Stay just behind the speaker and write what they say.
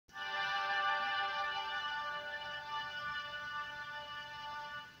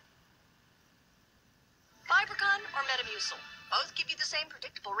Metamucil. Both give you the same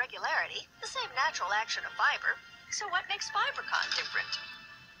predictable regularity, the same natural action of fiber. So what makes Fibercon different?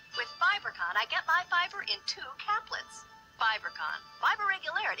 With Fibercon, I get my fiber in 2 caplets. Fibercon, fiber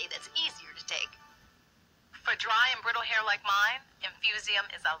regularity that's easier to take. For dry and brittle hair like mine, Infusium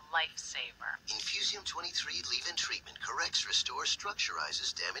is a lifesaver. Infusium 23 leave-in treatment corrects, restores,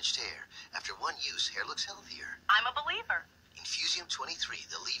 structurizes damaged hair. After one use, hair looks healthier. I'm a believer. Infusium 23,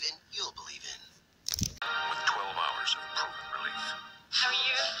 the leave-in you'll believe in. With 12 hours of proven relief. How are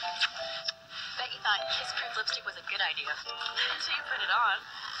you? Bet you thought kiss-proof lipstick was a good idea. So you put it on.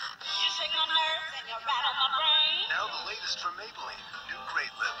 You shake my nerves and you rattle my brain. Now the latest from Maybelline, New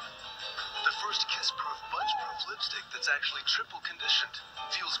Great Lip. The first kiss-proof, budge-proof lipstick that's actually triple conditioned.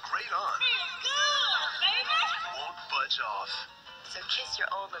 Feels great on. Feels good, baby. Won't budge off. So kiss your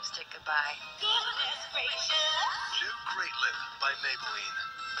old lipstick goodbye. Goodness gracious. New Great Lip by Maybelline.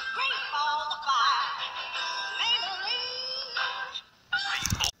 Great balls of fire. Maybelline.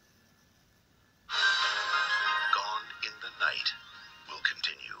 Gone in the Night will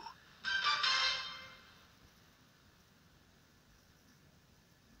continue.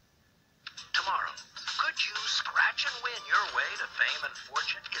 Tomorrow, could you scratch and win your way to fame and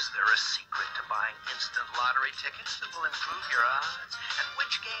fortune? Is there a secret to buying instant lottery tickets that will improve your odds? And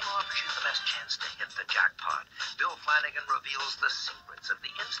which game offers you the best chance to hit the jackpot? Bill Flanagan reveals the secrets of the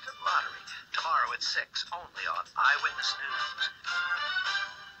instant lottery tomorrow at 6, only on Eyewitness News.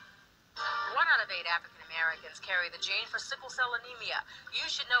 1 out of 8 African Americans carry the gene for sickle cell anemia. You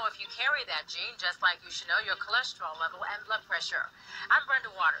should know if you carry that gene, just like you should know your cholesterol level and blood pressure. I'm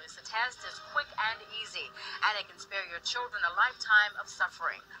Brenda Waters. The test is quick and easy, and it can spare your children a lifetime of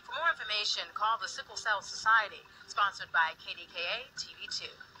suffering. For more information, call the Sickle Cell Society, sponsored by KDKA TV2.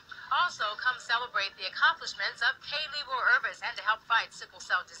 Also, come celebrate the accomplishments of K. Leroy Irvis and to help fight sickle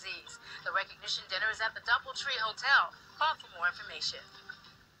cell disease. The recognition dinner is at the Doubletree Hotel. Call for more information.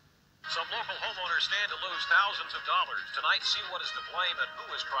 Some local homeowners stand to lose thousands of dollars. Tonight, see what is to blame and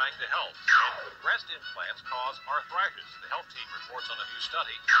who is trying to help. And could breast implants cause arthritis? The health team reports on a new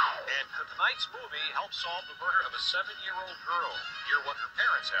study. And could tonight's movie help solve the murder of a 7-year-old girl? Hear what her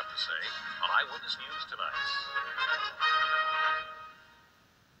parents have to say on Eyewitness News tonight.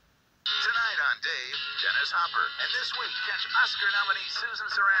 Tonight on Dave, Dennis Hopper. And this week, catch Oscar nominee Susan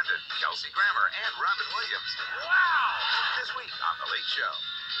Sarandon, Kelsey Grammer, and Robin Williams. Wow! This week on The Late Show.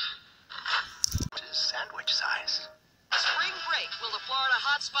 Sandwich size. Spring break. Will the Florida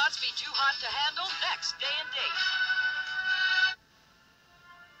hotspots be too hot to handle? Next day and date.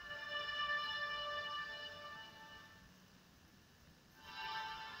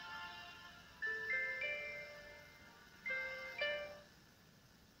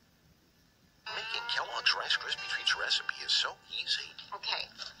 Making Kellogg's Rice Krispie Treats recipe is so easy. Okay.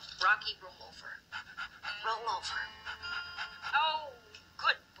 Rocky, roll over. Roll over. Oh,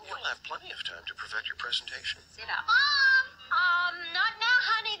 good boy. You'll have plenty of time to perfect your presentation. Sit up. Mom, not now,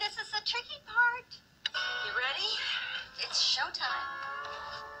 honey. This is the tricky part. You ready? It's showtime.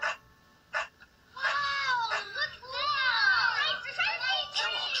 Wow, look now.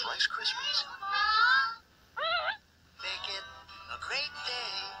 Kellogg's Rice Krispies. Make it a great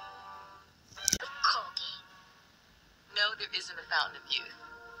day. Colgate. No, there isn't a fountain of youth.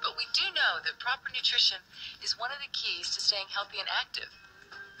 But we do know that proper nutrition is one of the keys to staying healthy and active.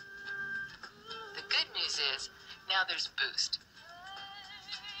 The good news is, now there's Boost.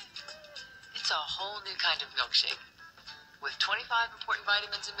 It's a whole new kind of milkshake with 25 important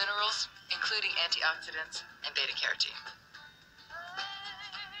vitamins and minerals, including antioxidants and beta-carotene.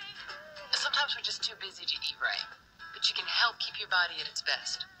 Sometimes we're just too busy to eat right, but you can help keep your body at its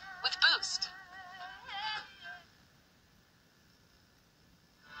best with Boost.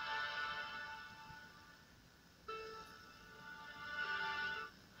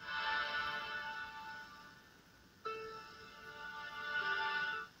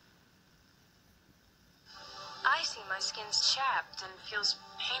 I see my skin's chapped and feels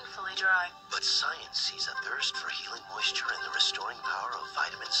painfully dry. But science sees a thirst for healing moisture in the restoring power of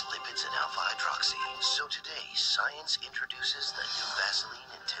vitamins, lipids, and alpha-hydroxy. So today, science introduces the new Vaseline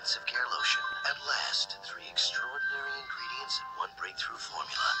Intensive Care Lotion. At last, 3 extraordinary ingredients in one breakthrough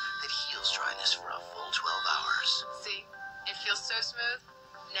formula that heals dryness for a full 12 hours. See, it feels so smooth.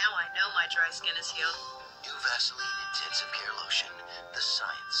 Now I know my dry skin is healed. New Vaseline Intensive Care Lotion, the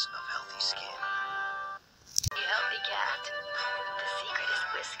science of healthy skin. You healthy cat. The secret is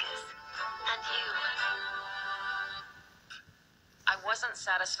Whiskas. And you. I wasn't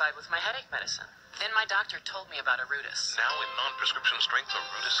satisfied with my headache medicine. Then my doctor told me about Arudis. Now in non-prescription strength,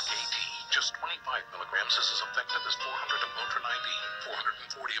 Arudis KT. Just 25 milligrams is as effective as 400 of Motrin-ID,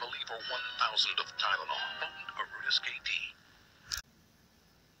 440 of Aleve, or 1,000 of Tylenol. Potent Arudis KT.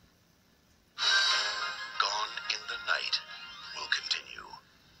 Gone in the Night will continue.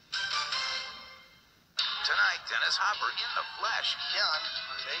 Tonight, Dennis Hopper in the flesh. Yeah, I'm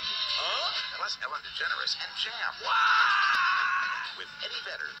baby. Huh? Plus Ellen DeGeneres and Jam. Wow! With Eddie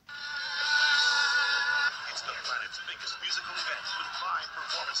Vedder. It's the planet's biggest musical event with 5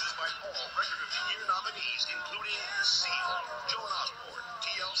 performances by all Record of the Year nominees, including Seal, Joan Osborne,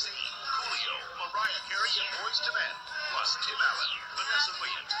 TLC, Coolio, Mariah Carey, and Boyz II Men, plus Tim Allen, Vanessa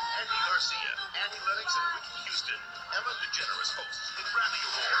Williams, Andy Garcia, Annie Lennox, and Whitney Houston. Ellen DeGeneres hosts the Grammy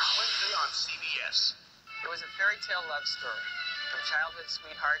Awards Wednesday on CBS. It was a fairy tale love story, from childhood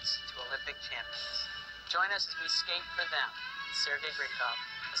sweethearts to Olympic champions. Join us as we skate for them. Sergei Grikov,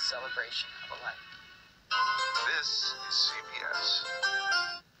 A Celebration of a Life. This is CBS.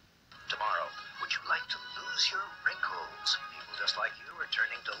 Tomorrow, would you like to lose your wrinkles? People just like you are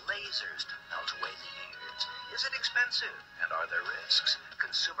turning to lasers to melt away the years. Is it expensive? And are there risks?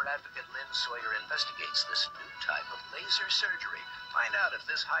 Consumer advocate Lynn Sawyer investigates this new type of laser surgery. Find out if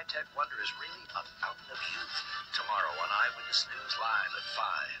this high-tech wonder is really a fountain of youth. Tomorrow on Eyewitness News Live at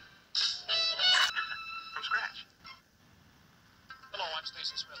 5. From scratch. Hello, I'm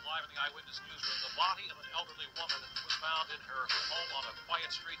Stacey Smith, live in the Eyewitness Newsroom. The body of an elderly woman was found in her home on a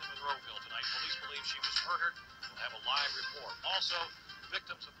quiet street in Monroeville tonight. Police believe she was murdered. We'll have a live report. Also,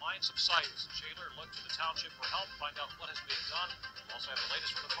 victims of mine subsidence. Jailer looked to the township for help, find out what is being done. We'll also have the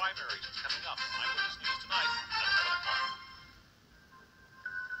latest from the primaries. It's coming up on Eyewitness News tonight at 11 o'clock.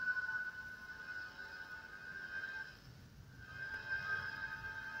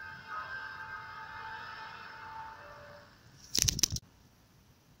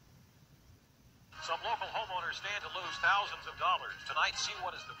 Some local homeowners stand to lose thousands of dollars. Tonight, see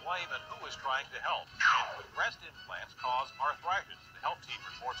what is to blame and who is trying to help. Could breast implants cause arthritis? The health team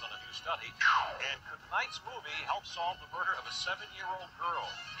reports on a new study. And could tonight's movie help solve the murder of a 7-year-old girl?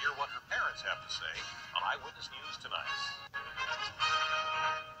 Hear what her parents have to say on Eyewitness News tonight.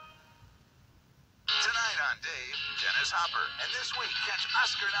 Tonight on Dave, Dennis Hopper. And this week, catch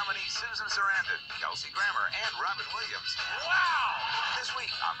Oscar nominee Susan Sarandon, Kelsey Grammer, and Robin Williams. Wow! This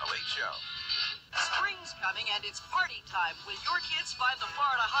week on The Late Show. Spring's coming and it's party time. Will your kids find the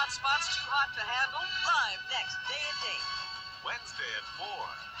Florida hot spots too hot to handle? Live next day and date. Wednesday at 4.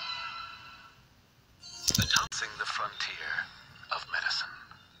 Announcing the frontier of medicine.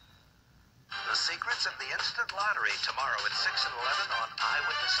 The secrets of the instant lottery tomorrow at 6 and 11 on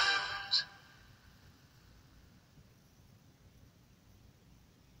Eyewitness News.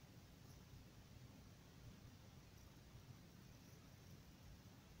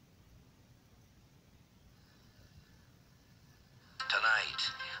 Tonight,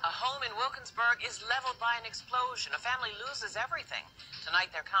 A home in Wilkinsburg is leveled by an explosion. A family loses everything.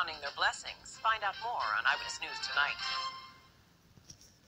 Tonight they're counting their blessings. Find out more on Eyewitness News tonight.